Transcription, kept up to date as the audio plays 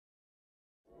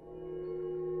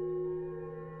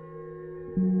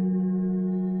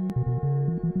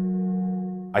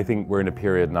I think we're in a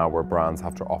period now where brands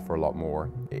have to offer a lot more.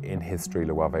 In history,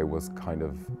 Loewe was kind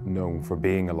of known for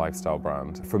being a lifestyle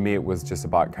brand. For me, it was just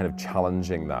about kind of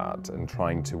challenging that and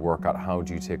trying to work out how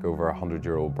do you take over a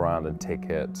 100-year-old brand and take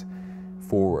it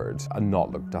forward and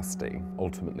not look dusty.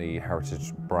 Ultimately,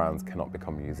 heritage brands cannot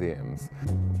become museums.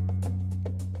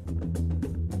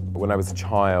 When I was a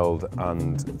child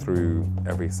and through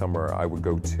every summer, I would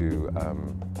go to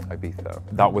Ibiza.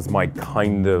 That was my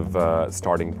kind of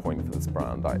starting point for this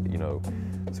brand.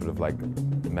 Sort of like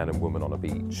men and women on a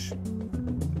beach.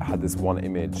 I had this one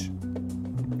image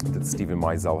that Stephen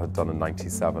Meisel had done in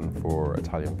 '97 for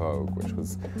Italian Vogue, which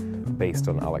was based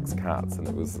on Alex Katz, and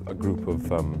it was a group of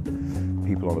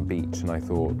people on a beach, and I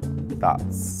thought,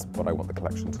 that's what I want the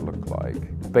collection to look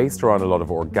like. Based around a lot of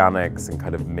organics and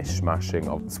kind of mishmashing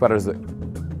of sweaters that,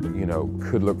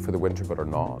 could look for the winter but are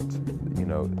not.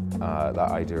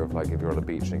 That idea of like if you're on a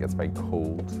beach and it gets very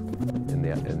cold in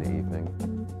the evening.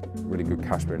 Really good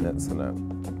cashmere knits in it,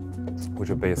 which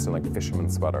are based on like fisherman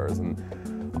sweaters, and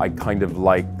I kind of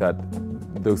liked that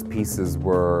those pieces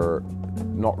were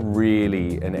not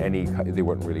really they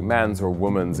weren't really men's or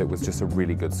women's, it was just a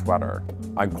really good sweater.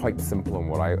 I'm quite simple in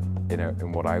what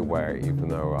I wear, even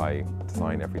though I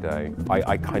design every day.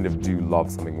 I kind of do love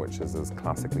something which is as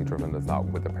classically driven as that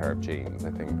with a pair of jeans.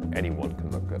 I think anyone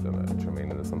can look good in it. I mean,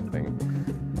 there's something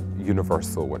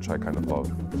universal which I kind of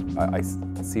love. I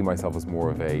see myself as more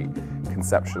of a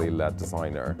conceptually led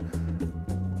designer.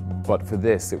 But for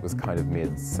this, it was kind of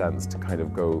made sense to kind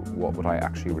of go, what would I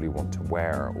actually really want to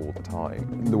wear all the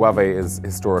time? Loewe is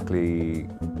historically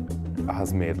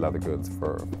has made leather goods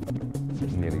for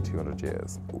nearly 200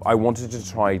 years. I wanted to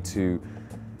try to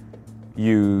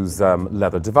use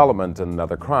leather development and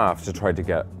leather craft to try to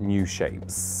get new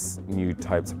shapes, new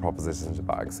types of propositions into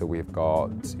bags. So we've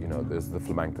got, there's the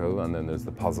flamenco and then there's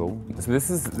the puzzle. So this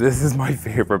is my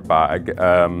favorite bag.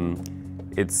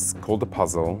 It's called the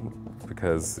puzzle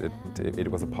because it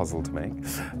was a puzzle to make.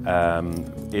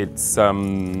 It's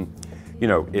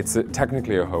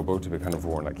technically a hobo to be kind of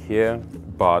worn like here,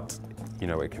 but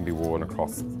it can be worn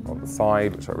across on the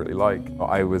side, which I really like.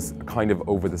 I was kind of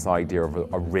over this idea of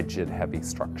a rigid, heavy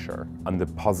structure, and the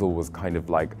puzzle was kind of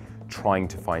like trying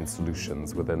to find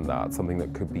solutions within that, something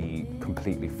that could be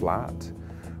completely flat,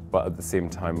 but at the same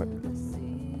time,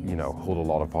 hold a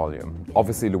lot of volume.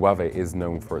 Obviously, Loewe is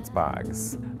known for its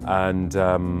bags, and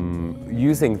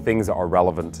using things that are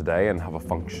relevant today and have a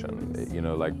function.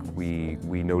 Like we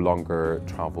no longer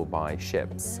travel by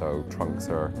ships, so trunks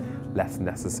are less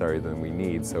necessary than we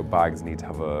need, so bags need to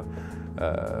have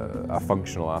a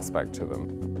functional aspect to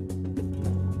them.